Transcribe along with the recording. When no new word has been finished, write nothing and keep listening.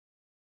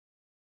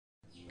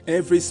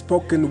Every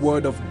spoken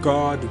word of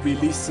God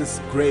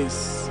releases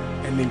grace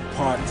and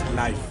imparts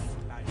life.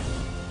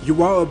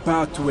 You are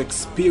about to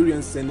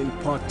experience an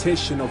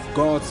impartation of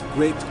God's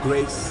great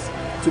grace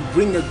to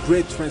bring a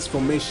great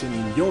transformation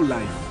in your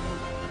life.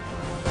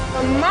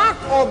 A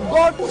mark of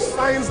God's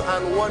signs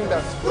and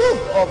wonders, proof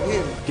of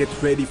Him.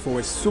 Get ready for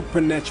a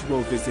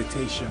supernatural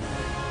visitation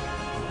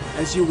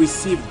as you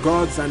receive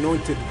God's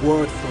anointed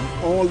word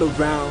from all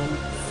around.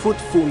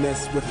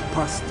 Fruitfulness with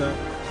Pastor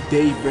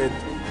David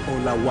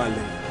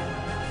Olawale.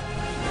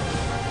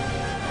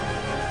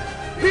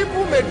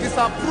 People may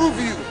disapprove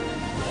you,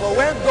 but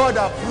when God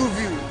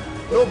approves you,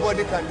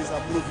 nobody can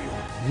disapprove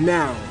you.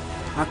 Now,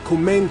 I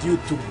commend you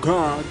to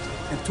God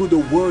and to the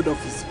word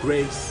of His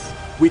grace,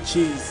 which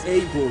is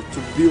able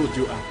to build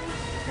you up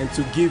and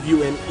to give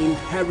you an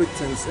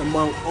inheritance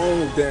among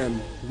all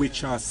them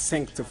which are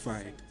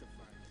sanctified.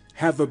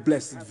 Have a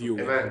blessed view.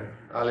 Amen.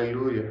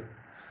 Hallelujah.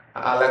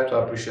 I like to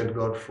appreciate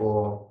God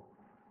for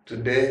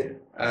today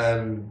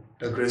and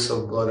the grace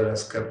of God that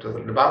has kept us.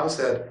 The Bible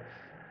said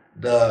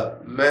the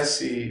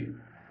mercy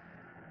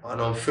and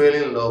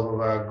unfailing love of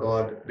our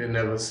God, they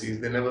never cease,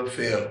 they never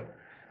fail.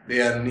 They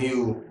are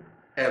new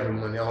every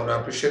morning. I want to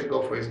appreciate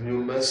God for His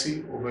new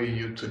mercy over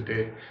you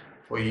today,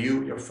 for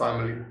you, your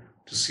family,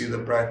 to see the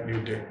bright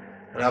new day.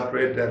 And I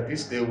pray that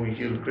this day will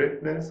yield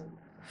greatness,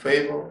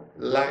 favor,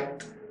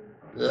 light,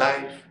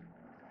 life,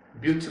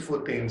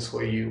 beautiful things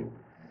for you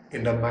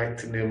in the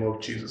mighty name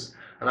of Jesus.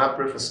 And I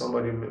pray for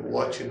somebody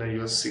watching and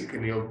you're sick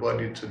in your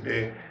body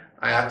today.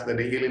 I ask that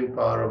the healing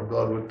power of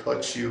God will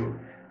touch you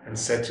and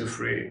set you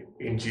free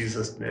in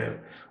Jesus' name.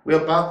 We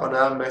are back on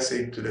our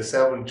message to the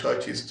 7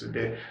 churches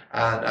today,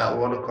 and I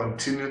want to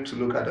continue to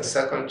look at the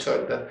second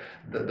church that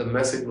the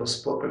message was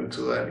spoken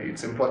to, and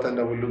it's important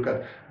that we look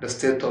at the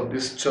state of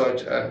this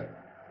church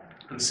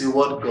and see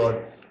what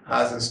God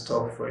has in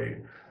stock for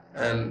you.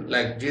 And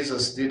like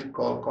Jesus did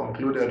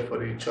concluded for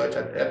the church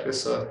at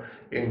Ephesus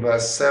in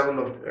verse 7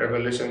 of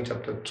Revelation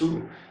chapter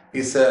 2,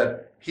 He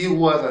said, "He who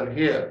wasn't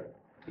here,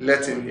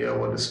 let him hear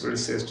what the Spirit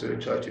says to the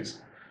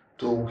churches.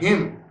 To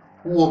him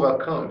who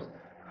overcomes,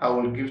 I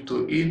will give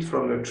to eat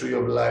from the tree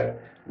of life,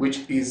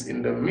 which is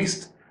in the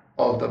midst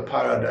of the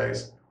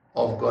paradise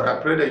of God."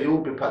 I pray that you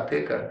will be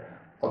partaker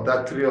of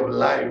that tree of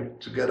life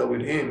together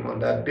with Him on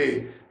that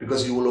day,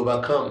 because you will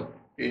overcome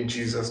in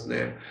Jesus'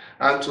 name.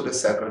 And to the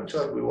second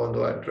church we want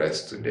to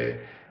address today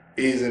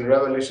is in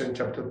Revelation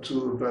chapter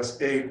 2, verse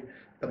 8.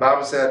 The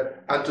Bible said,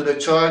 "And to the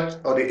church,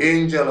 or the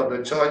angel of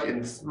the church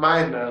in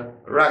Smyrna,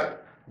 write,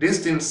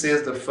 this thing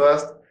says the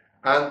first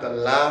and the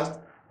last,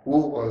 who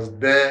was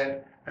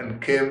dead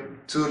and came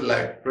to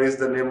life." Praise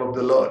the name of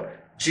the Lord.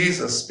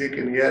 Jesus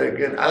speaking here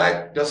again. I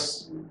like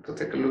just to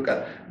take a look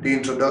at the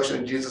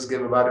introduction Jesus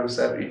gave about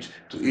Himself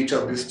to each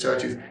of these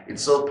churches.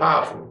 It's so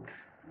powerful.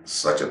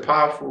 Such a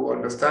powerful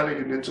understanding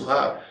you need to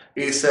have.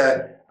 He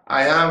said,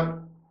 "I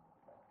am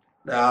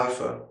the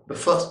Alpha, the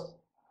first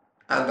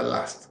and the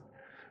last."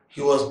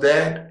 He was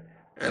dead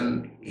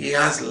and He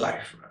has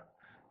life.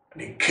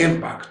 And He came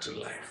back to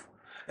life.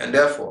 And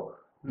therefore,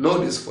 know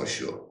this for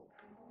sure,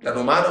 that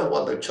no matter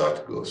what the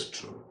church goes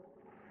through,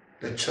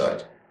 the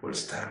church will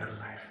stand in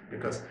life,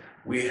 because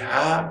we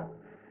have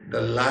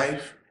the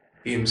life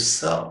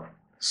Himself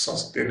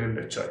sustaining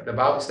the church. The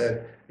Bible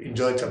said in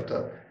John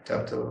chapter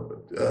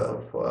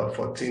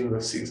 14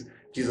 verse 6,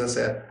 Jesus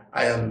said,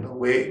 "I am the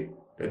way,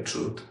 the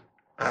truth,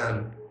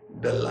 and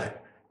the life."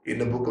 In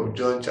the book of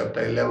John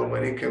chapter 11,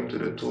 when He came to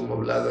the tomb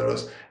of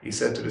Lazarus, He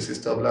said to the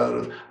sister of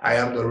Lazarus, "I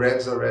am the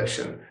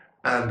resurrection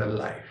and the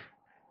life."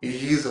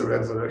 He is the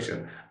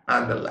resurrection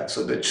and the life.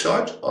 So the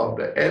church of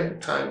the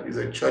end time is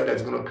a church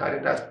that's going to carry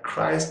that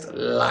Christ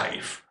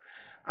life.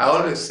 I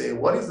always say,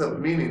 what is the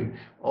meaning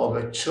of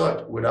a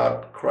church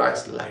without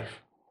Christ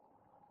life?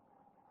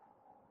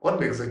 What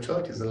makes a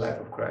church is the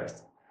life of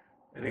Christ.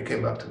 And He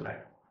came back to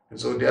life. And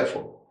so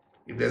therefore,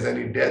 if there's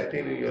any dead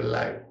thing in your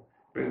life,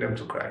 bring them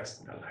to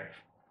Christ in your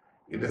life.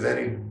 If there's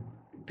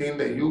anything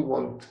that you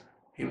want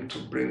Him to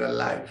bring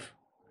alive,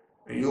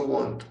 and you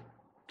want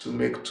to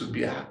make to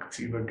be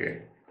active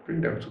again,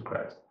 bring them to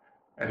Christ,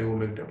 and He will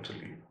make them to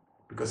live.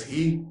 Because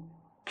He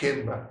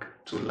came back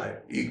to life.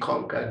 He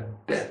conquered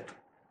death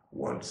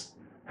once,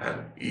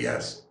 and He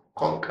has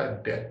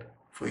conquered death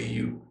for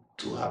you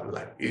to have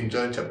life. In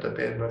John chapter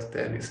 10, verse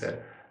 10, He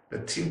said, "The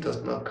thief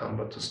does not come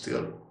but to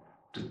steal,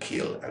 to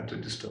kill, and to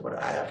destroy.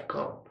 But I have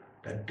come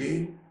that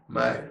they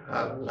might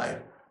have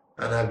life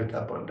and have it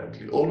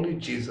abundantly." Only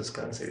Jesus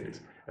can say this.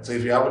 And so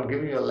if you haven't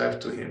given your life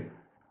to Him,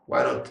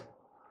 why not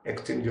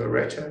extend your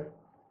wretched,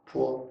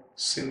 poor,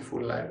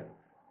 sinful life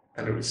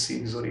and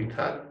receive His own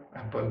eternal,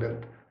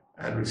 abundant,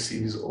 and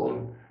receive His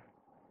own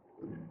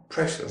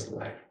precious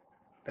life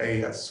that He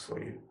has for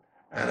you.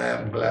 And I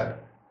am glad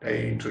that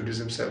He introduced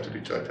Himself to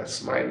the church at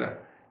Smyrna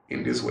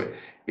in this way.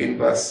 In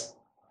verse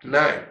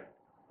 9,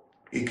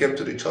 He came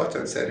to the church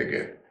and said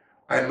again,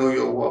 "I know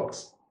your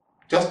works."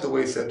 Just the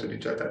way He said to the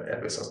church at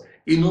Ephesus.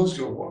 He knows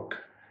your work.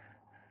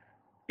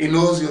 He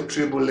knows your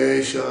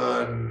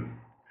tribulation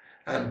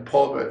and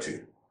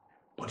poverty,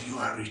 but you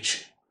are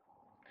rich.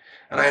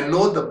 And I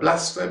know the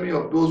blasphemy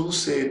of those who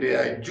say they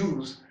are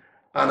Jews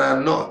and are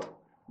not,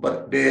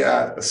 but they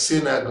are a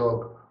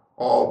synagogue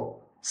of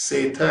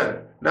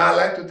Satan. Now I'd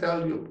like to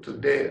tell you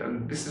today,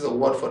 and this is a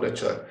word for the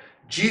church,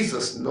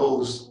 Jesus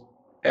knows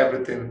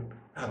everything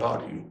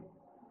about you.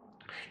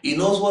 He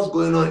knows what's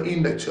going on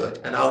in the church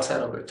and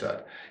outside of the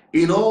church.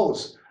 He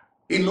knows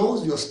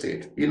your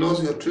state. He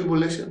knows your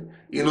tribulation.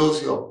 He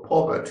knows your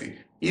poverty,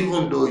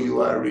 even though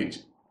you are rich.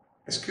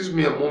 Excuse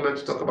me a moment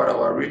to talk about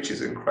our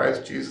riches in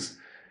Christ Jesus.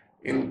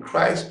 In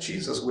Christ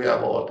Jesus, we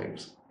have all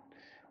things.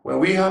 When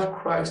we have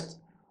Christ,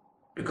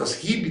 because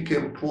he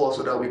became poor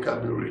so that we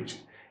can be rich,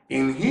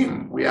 in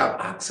him we have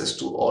access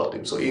to all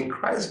things. So in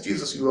Christ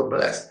Jesus, you are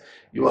blessed.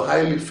 You are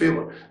highly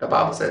favored. The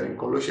Bible said in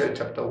Colossians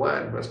chapter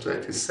 1, verse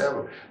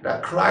 27,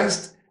 that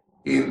Christ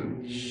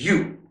in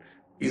you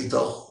is the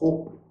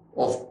hope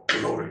of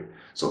glory.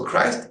 So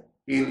Christ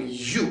in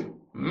you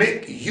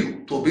make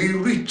you to be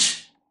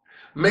rich,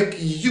 make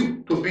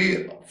you to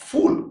be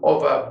full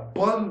of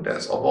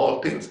abundance of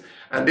all things.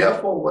 And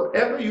therefore,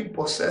 whatever you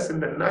possess in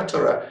the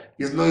natural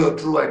is not your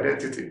true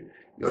identity.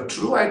 Your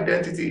true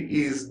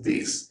identity is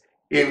this.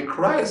 In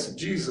Christ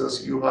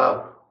Jesus, you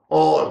have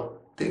all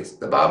things.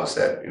 The Bible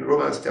said in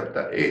Romans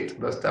chapter 8,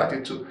 verse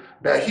 32,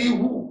 that he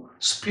who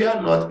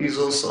spared not his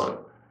own son,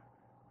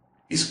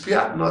 he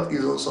spared not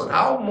his own son,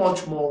 how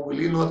much more will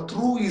he not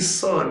through his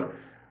son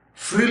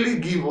freely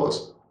give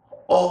us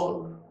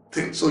all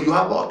things? So you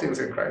have all things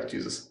in Christ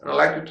Jesus. And I'd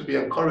like you to be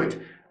encouraged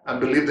and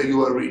believe that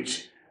you are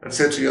rich. And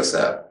say to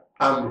yourself,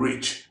 I'm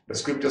rich. The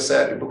scripture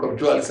said, in the book of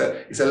Joel, it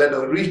said, let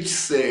the rich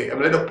say,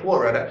 let the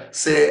poor rather,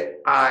 say,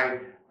 I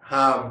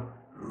am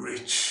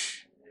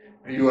rich.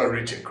 And you are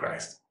rich in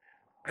Christ.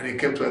 And he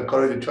came to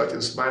encourage the church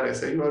in Smyrna and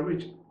said, you are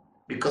rich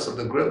because of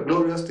the great,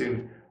 glorious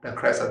things that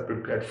Christ has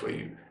prepared for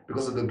you,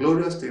 because of the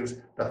glorious things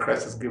that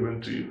Christ has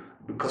given to you,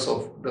 because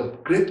of the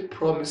great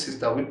promises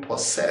that we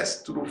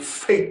possess through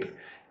faith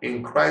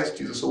in Christ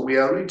Jesus. So we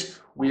are rich.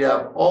 We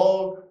have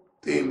all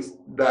things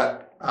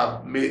that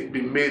have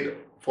been made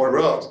for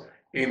us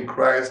in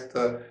Christ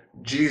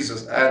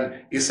Jesus.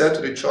 And he said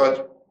to the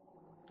church,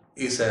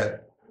 he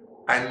said,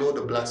 I know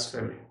the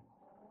blasphemy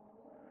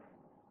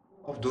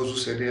of those who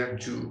say they are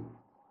Jew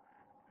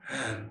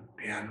and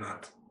they are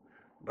not,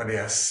 but they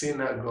are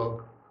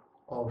synagogue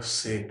of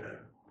Satan.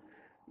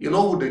 You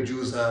know who the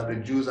Jews are? The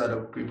Jews are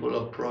the people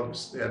of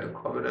promise. They are the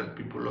covenant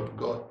people of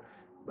God.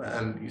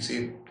 And you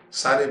see,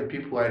 certain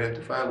people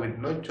identify with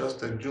not just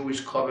the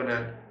Jewish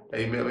covenant that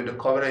he made with the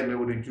covenant he made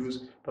with the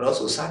Jews, but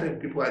also certain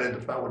people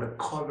identify with the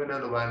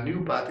covenant of our new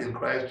birth in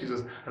Christ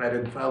Jesus and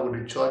identify with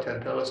the church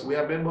and tell us we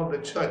are members of the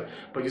church.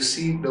 But you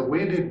see, the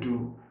way they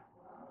do,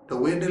 the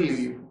way they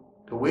live,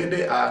 the way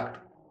they act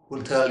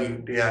will tell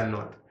you they are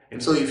not.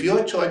 And so if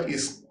your church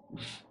is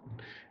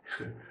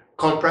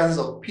comprises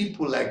of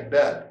people like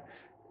that,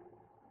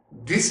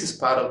 this is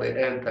part of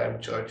the end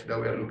time church that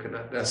we are looking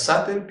at. There are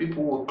certain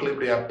people who claim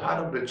they are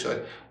part of the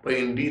church, but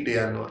indeed they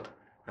are not.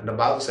 And the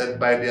Bible said,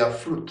 by their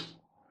fruit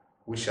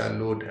we shall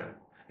know them.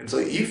 And so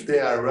if they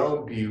are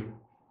around you,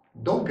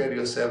 don't get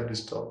yourself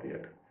disturbed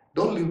yet.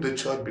 Don't leave the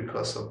church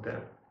because of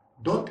them.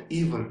 Don't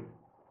even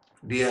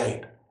dare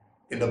it.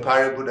 In the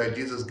parable that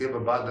Jesus gave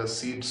about the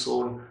seed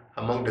sown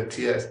among the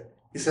tares,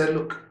 he said,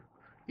 look,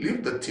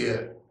 leave the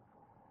tare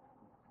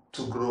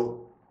to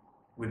grow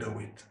with the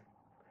wheat.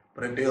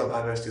 But a day of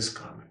harvest is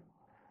coming,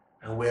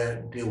 and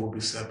where they will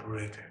be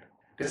separated.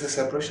 There's a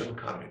separation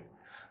coming,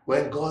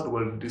 when God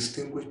will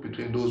distinguish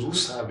between those who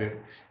serve him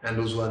and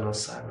those who are not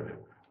serving him.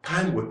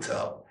 Time will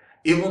tell.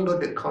 Even though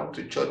they come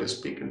to church, they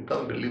speak in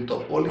tongues, they lift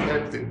up holy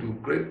hands, they do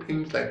great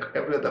things like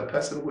every other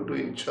person would do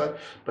in church,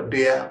 but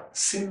they are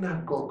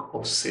synagogue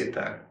of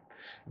Satan.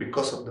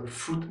 Because of the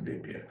fruit they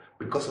bear,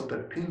 because of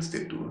the things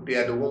they do. They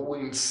are the one who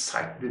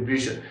incite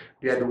division.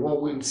 They are the one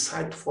who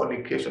incite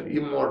fornication,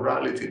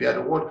 immorality. They are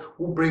the one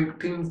who bring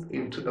things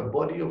into the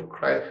body of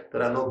Christ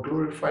that are not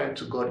glorifying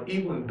to God,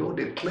 even though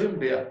they claim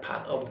they are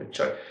part of the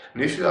church.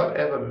 And if you have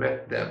ever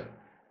met them,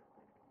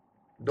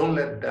 don't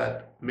let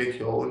that make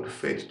your own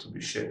faith to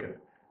be shaken.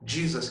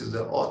 Jesus is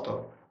the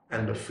author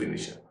and the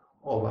finisher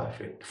of our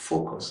faith.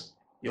 Focus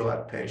your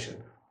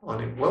attention on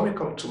him. When we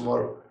come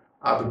tomorrow,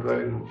 I'll be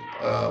dwelling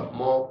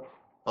more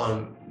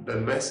on the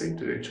message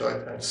to the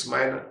church at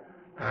Smyrna,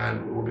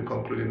 and we will be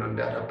concluding on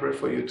that. I pray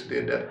for you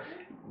today that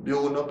you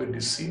will not be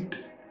deceived,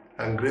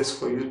 and grace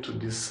for you to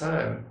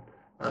discern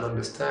and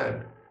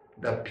understand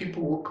that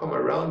people who come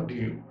around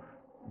you,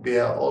 they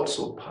are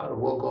also part of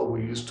what God will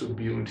use to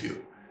build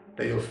you,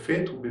 that your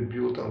faith will be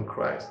built on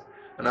Christ.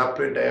 And I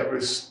pray that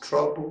every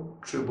struggle,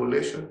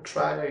 tribulation,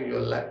 trial in your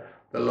life,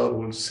 the Lord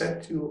will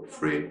set you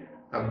free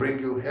and bring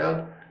you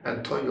health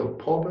and turn your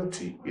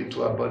poverty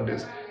into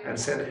abundance and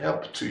send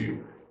help to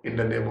you in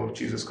the name of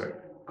Jesus Christ.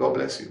 God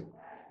bless you.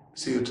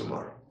 See you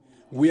tomorrow.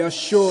 We are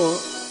sure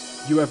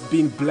you have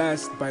been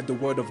blessed by the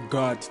word of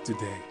God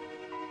today.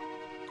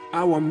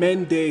 Our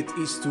mandate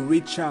is to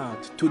reach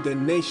out to the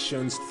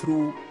nations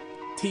through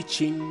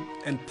teaching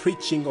and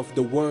preaching of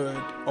the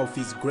word of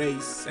His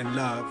grace and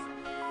love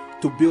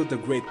to build a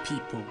great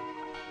people.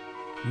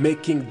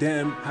 making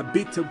them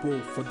habitable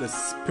for the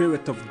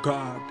Spirit of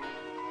God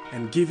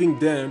and giving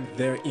them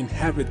their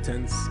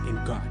inheritance in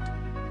God.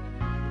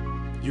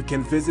 You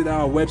can visit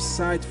our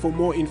website for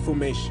more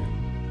information.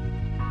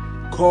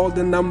 Call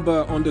the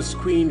number on the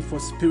screen for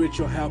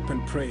spiritual help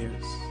and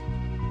prayers.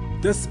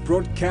 This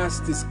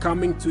broadcast is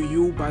coming to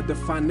you by the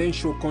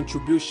financial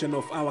contribution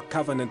of our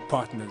covenant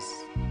partners.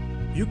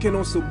 You can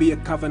also be a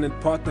covenant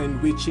partner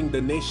in reaching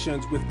the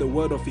nations with the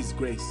word of His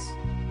grace.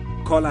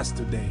 Call us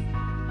today.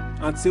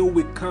 Until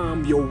we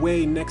come your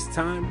way next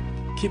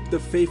time, keep the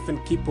faith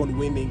and keep on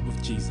winning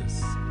with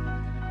Jesus.